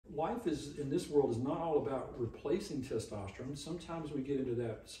life is in this world is not all about replacing testosterone. Sometimes we get into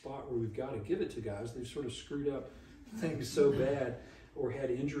that spot where we've got to give it to guys. They've sort of screwed up things so bad, or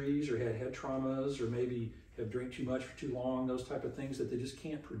had injuries, or had head traumas, or maybe have drank too much for too long, those type of things, that they just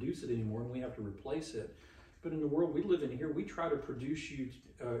can't produce it anymore, and we have to replace it. But in the world we live in here, we try to produce you,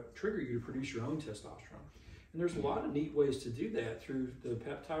 trigger you to produce your own testosterone. And there's a lot of neat ways to do that through the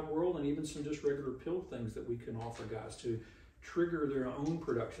peptide world, and even some just regular pill things that we can offer guys to trigger their own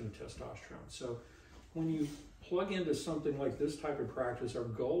production of testosterone. So when you plug into something like this type of practice, our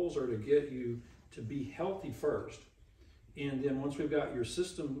goals are to get you to be healthy first. And then once we've got your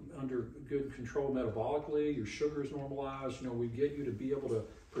system under good control metabolically, your sugar is normalized, we get you to be able to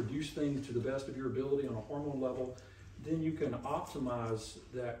produce things to the best of your ability on a hormone level, then you can optimize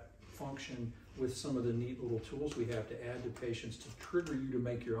that function with some of the neat little tools we have to add to patients to trigger you to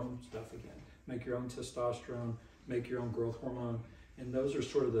make your own stuff again, make your own testosterone, make your own growth hormone. And those are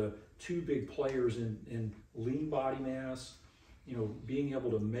sort of the two big players in lean body mass, being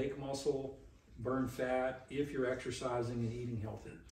able to make muscle, burn fat if you're exercising and eating healthy.